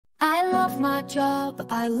love my job,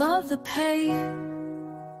 I love the pay.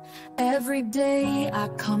 Every day I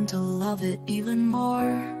come to love it even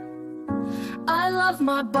more. I love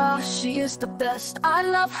my boss, she is the best. I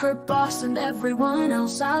love her boss and everyone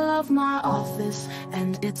else. I love my office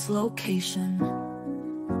and its location.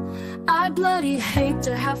 I bloody hate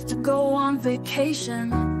to have to go on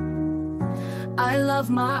vacation. I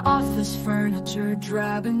love my office furniture,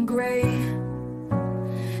 drab and gray,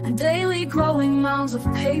 and daily growing mounds of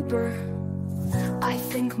paper. I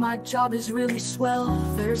think my job is really swell.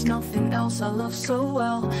 There's nothing else I love so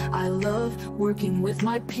well. I love working with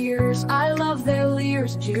my peers. I love their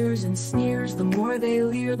leers, jeers and sneers. The more they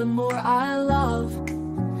leer, the more I love.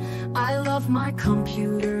 I love my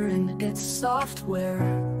computer and its software.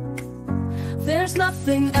 There's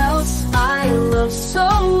nothing else I love so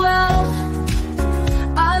well.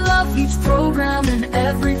 I love each program and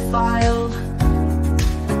every file.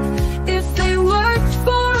 If they worked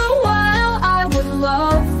for a while, I would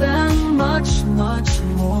love them much, much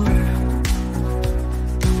more.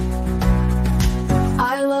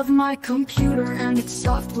 I love my computer and its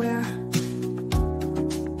software.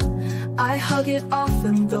 I hug it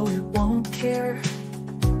often though it won't care.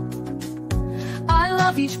 I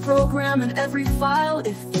love each program and every file.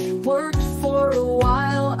 If they worked for a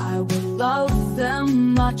while, I would love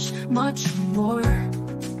them much, much more.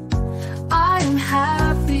 I am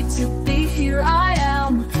happy to be here, I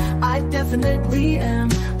am. I definitely am.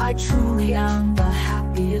 I truly am the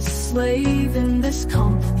happiest slave in this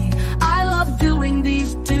company. I love doing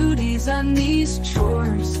these duties and these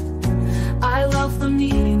chores. I love the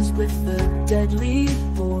meetings with the deadly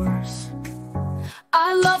bores.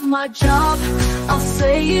 I love my job, I'll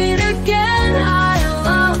say it again. I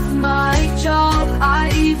love my job.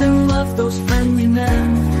 I even love those friendly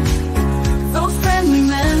men. Those friendly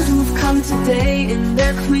men who've come today in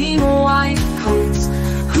their clean white coats,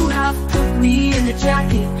 who have put me in a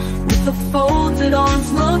jacket with the folded arms